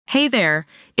Hey there!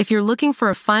 If you're looking for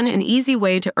a fun and easy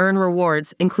way to earn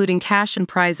rewards, including cash and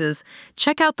prizes,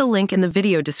 check out the link in the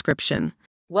video description.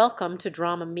 Welcome to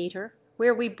Drama Meter,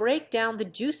 where we break down the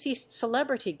juiciest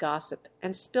celebrity gossip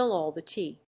and spill all the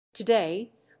tea.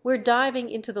 Today, we're diving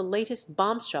into the latest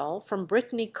bombshell from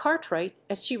Brittany Cartwright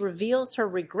as she reveals her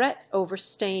regret over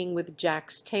staying with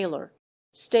Jax Taylor.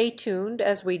 Stay tuned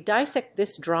as we dissect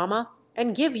this drama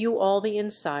and give you all the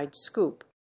inside scoop.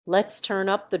 Let's turn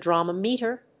up the drama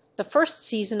meter. The first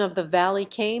season of The Valley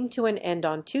came to an end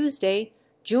on Tuesday,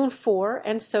 June 4,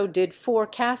 and so did 4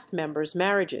 cast members'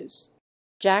 marriages.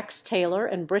 Jax Taylor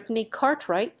and Brittany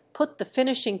Cartwright put the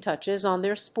finishing touches on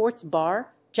their sports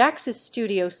bar, Jax's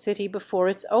Studio City, before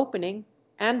its opening,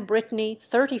 and Brittany,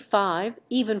 35,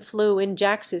 even flew in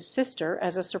Jax's sister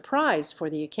as a surprise for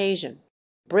the occasion.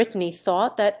 Brittany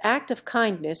thought that act of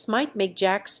kindness might make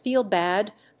Jax feel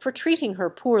bad for treating her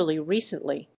poorly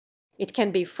recently. "It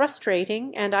can be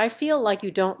frustrating, and I feel like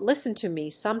you don't listen to me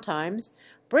sometimes,"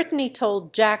 Brittany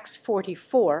told Jax,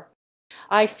 44.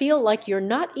 "I feel like you're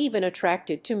not even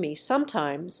attracted to me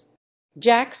sometimes."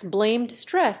 Jax blamed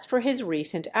stress for his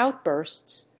recent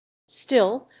outbursts.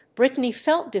 Still, Brittany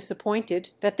felt disappointed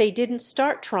that they didn't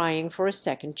start trying for a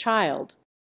second child.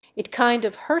 "It kind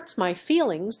of hurts my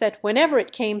feelings that whenever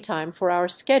it came time for our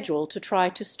schedule to try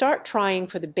to start trying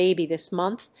for the baby this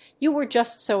month, you were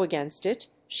just so against it,"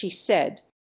 she said.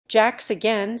 Jax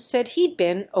again said he'd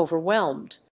been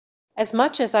overwhelmed. "As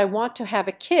much as I want to have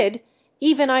a kid,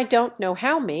 even I don't know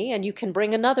how me and you can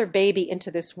bring another baby into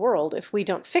this world if we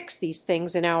don't fix these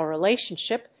things in our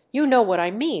relationship. You know what I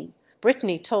mean,"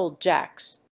 Brittany told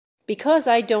Jax. "Because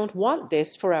I don't want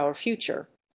this for our future."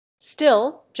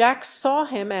 Still, Jax saw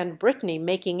him and Brittany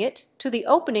making it to the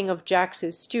opening of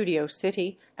Jax's Studio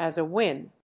City as a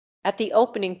win. At the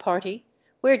opening party,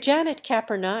 where Janet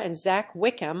Kaperna and Zach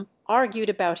Wickham argued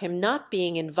about him not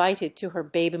being invited to her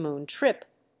baby moon trip,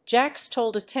 Jax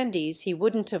told attendees he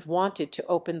wouldn't have wanted to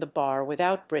open the bar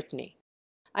without Brittany.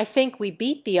 "I think we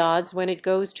beat the odds when it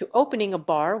goes to opening a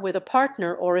bar with a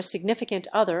partner or a significant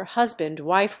other, husband,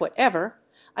 wife, whatever.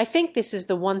 I think this is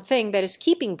the one thing that is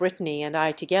keeping Brittany and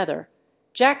I together,"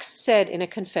 Jax said in a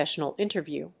confessional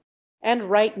interview. "And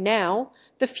right now,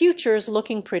 the future's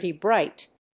looking pretty bright."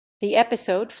 The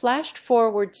episode flashed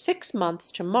forward 6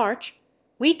 months to March,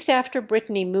 weeks after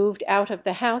Brittany moved out of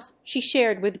the house she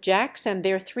shared with Jax and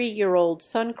their 3-year-old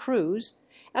son Cruz,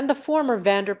 and the former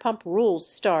Vanderpump Rules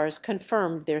stars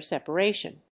confirmed their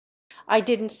separation. "I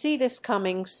didn't see this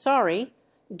coming, sorry,"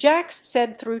 Jax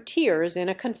said through tears in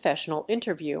a confessional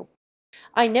interview.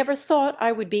 "I never thought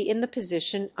I would be in the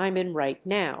position I'm in right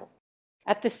now."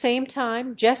 At the same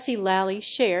time, Jesse Lally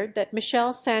shared that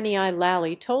Michelle Sanii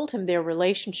Lally told him their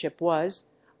relationship was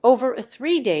over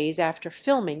 3 days after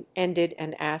filming ended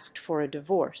and asked for a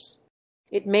divorce.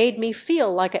 "It made me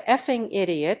feel like a effing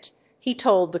idiot," he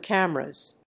told the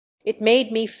cameras. "It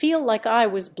made me feel like I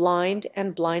was blind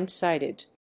and blindsided."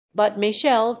 But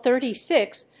Michelle,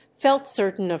 36, felt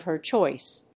certain of her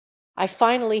choice. "I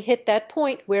finally hit that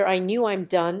point where I knew I'm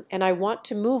done and I want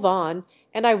to move on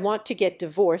and I want to get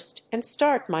divorced and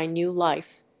start my new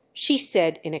life," she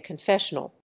said in a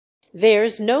confessional.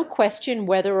 "There's no question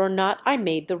whether or not I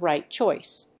made the right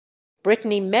choice."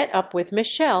 Brittany met up with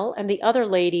Michelle and the other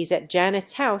ladies at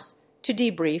Janet's house to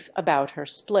debrief about her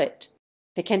split.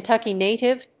 The Kentucky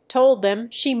native told them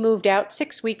she moved out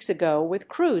 6 weeks ago with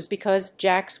Cruz because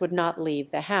Jax would not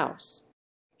leave the house.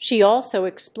 She also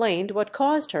explained what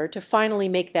caused her to finally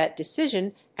make that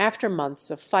decision after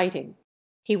months of fighting.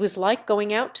 "He was like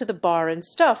going out to the bar and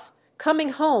stuff, coming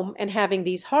home and having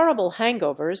these horrible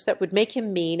hangovers that would make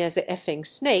him mean as a effing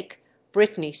snake,"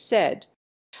 Brittany said.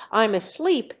 "I'm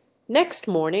asleep. Next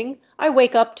morning, I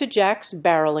wake up to Jax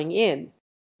barreling in.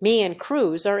 Me and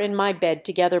Cruz are in my bed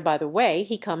together, by the way.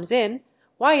 He comes in.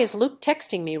 Why is Luke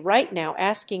texting me right now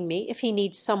asking me if he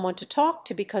needs someone to talk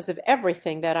to because of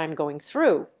everything that I'm going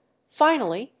through?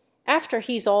 Finally, after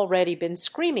he's already been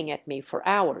screaming at me for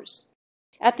hours."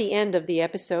 At the end of the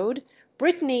episode,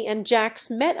 Brittany and Jax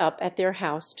met up at their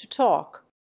house to talk.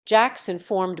 Jax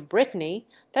informed Brittany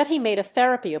that he made a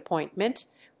therapy appointment,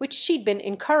 which she'd been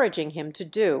encouraging him to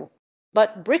do.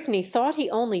 But Brittany thought he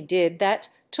only did that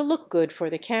to look good for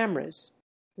the cameras.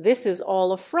 "This is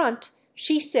all a front,"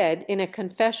 she said in a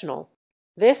confessional.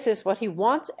 "This is what he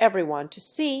wants everyone to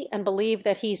see and believe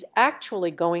that he's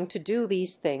actually going to do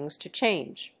these things to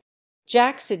change."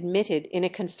 Jax admitted in a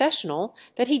confessional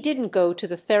that he didn't go to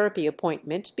the therapy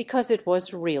appointment because it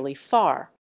was really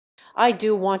far. "I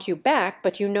do want you back,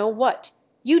 but you know what?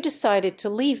 You decided to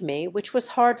leave me, which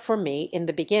was hard for me in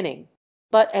the beginning.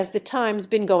 But as the time's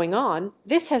been going on,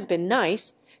 this has been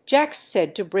nice," Jax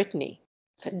said to Brittany.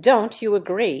 Don't you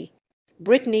agree?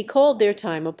 Brittany called their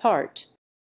time apart.